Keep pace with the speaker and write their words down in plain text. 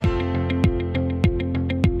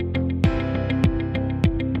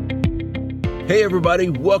Hey everybody,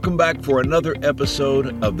 welcome back for another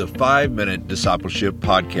episode of the 5-Minute Discipleship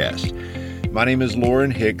Podcast. My name is Lauren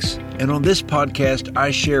Hicks, and on this podcast,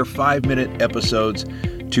 I share 5-minute episodes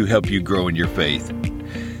to help you grow in your faith.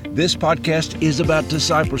 This podcast is about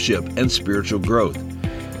discipleship and spiritual growth.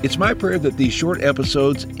 It's my prayer that these short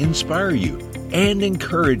episodes inspire you and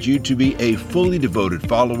encourage you to be a fully devoted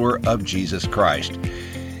follower of Jesus Christ.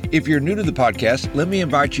 If you're new to the podcast, let me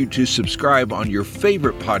invite you to subscribe on your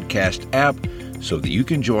favorite podcast app so that you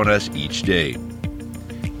can join us each day.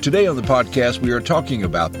 Today on the podcast, we are talking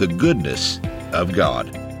about the goodness of God.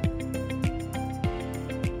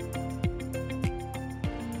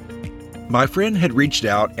 My friend had reached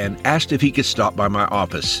out and asked if he could stop by my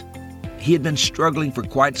office. He had been struggling for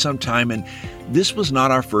quite some time, and this was not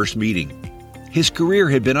our first meeting. His career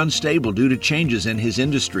had been unstable due to changes in his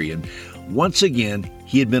industry, and once again,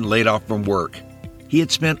 he had been laid off from work. He had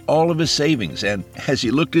spent all of his savings, and as he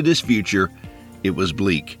looked at his future, it was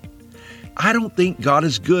bleak. I don't think God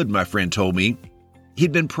is good, my friend told me.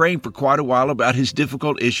 He'd been praying for quite a while about his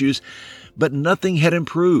difficult issues, but nothing had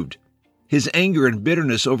improved. His anger and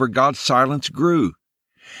bitterness over God's silence grew.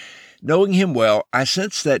 Knowing him well, I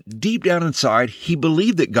sensed that deep down inside, he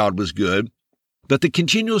believed that God was good, but the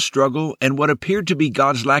continual struggle and what appeared to be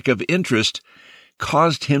God's lack of interest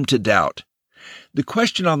caused him to doubt. The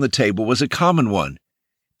question on the table was a common one.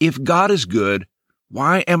 If God is good,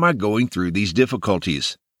 why am I going through these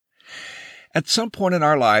difficulties? At some point in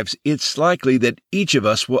our lives, it's likely that each of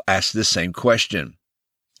us will ask this same question.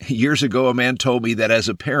 Years ago, a man told me that as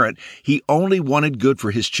a parent, he only wanted good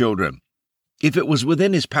for his children. If it was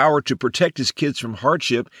within his power to protect his kids from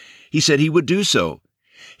hardship, he said he would do so.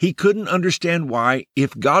 He couldn't understand why,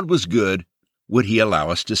 if God was good, would he allow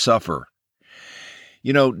us to suffer.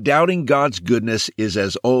 You know, doubting God's goodness is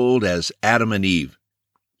as old as Adam and Eve.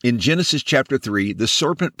 In Genesis chapter 3, the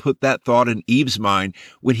serpent put that thought in Eve's mind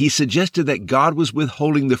when he suggested that God was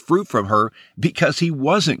withholding the fruit from her because he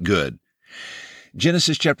wasn't good.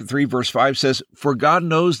 Genesis chapter 3 verse 5 says, "For God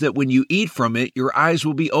knows that when you eat from it, your eyes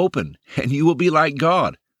will be open, and you will be like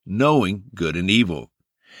God, knowing good and evil."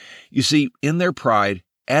 You see, in their pride,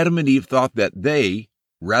 Adam and Eve thought that they,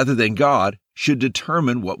 rather than God, should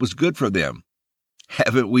determine what was good for them.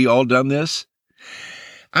 Haven't we all done this?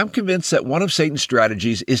 I'm convinced that one of Satan's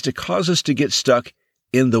strategies is to cause us to get stuck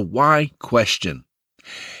in the why question.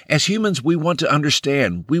 As humans, we want to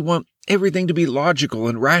understand. We want everything to be logical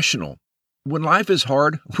and rational. When life is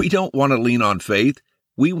hard, we don't want to lean on faith.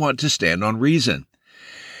 We want to stand on reason.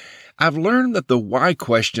 I've learned that the why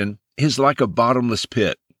question is like a bottomless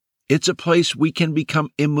pit. It's a place we can become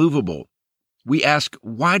immovable. We ask,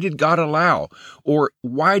 why did God allow? Or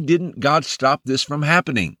why didn't God stop this from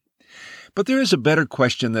happening? But there is a better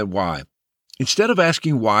question than why. Instead of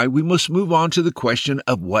asking why, we must move on to the question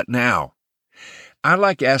of what now. I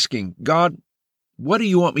like asking, God, what do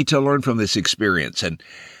you want me to learn from this experience? And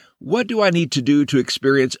what do I need to do to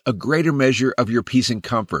experience a greater measure of your peace and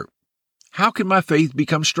comfort? How can my faith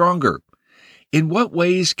become stronger? In what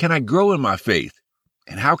ways can I grow in my faith?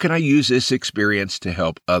 And how can I use this experience to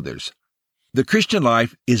help others? The Christian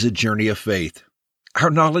life is a journey of faith. Our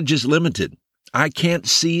knowledge is limited. I can't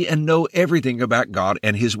see and know everything about God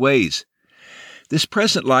and His ways. This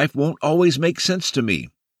present life won't always make sense to me.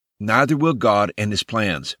 Neither will God and His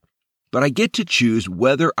plans. But I get to choose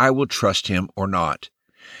whether I will trust Him or not.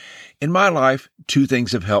 In my life, two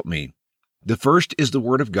things have helped me. The first is the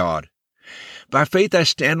Word of God. By faith, I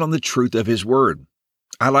stand on the truth of His Word.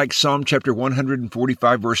 I like Psalm chapter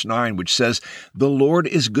 145, verse 9, which says, "The Lord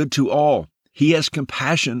is good to all. He has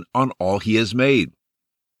compassion on all He has made."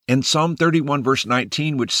 And Psalm 31, verse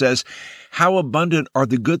 19, which says, "How abundant are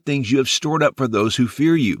the good things you have stored up for those who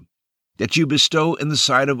fear you, that you bestow in the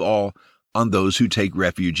sight of all on those who take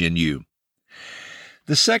refuge in you."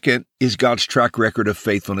 The second is God's track record of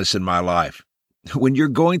faithfulness in my life. When you're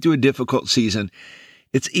going through a difficult season,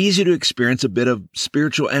 it's easy to experience a bit of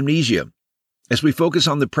spiritual amnesia. As we focus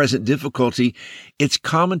on the present difficulty, it's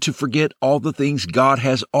common to forget all the things God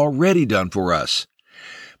has already done for us.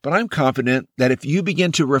 But I'm confident that if you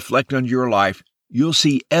begin to reflect on your life, you'll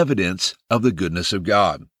see evidence of the goodness of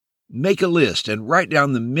God. Make a list and write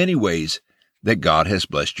down the many ways that God has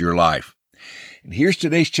blessed your life. And here's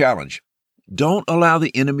today's challenge. Don't allow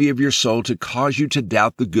the enemy of your soul to cause you to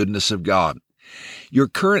doubt the goodness of God. Your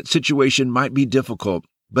current situation might be difficult,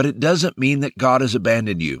 but it doesn't mean that God has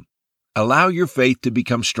abandoned you. Allow your faith to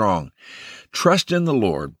become strong. Trust in the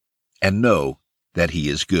Lord and know that He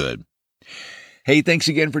is good. Hey, thanks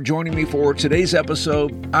again for joining me for today's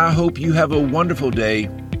episode. I hope you have a wonderful day.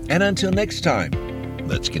 And until next time,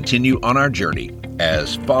 let's continue on our journey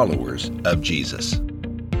as followers of Jesus.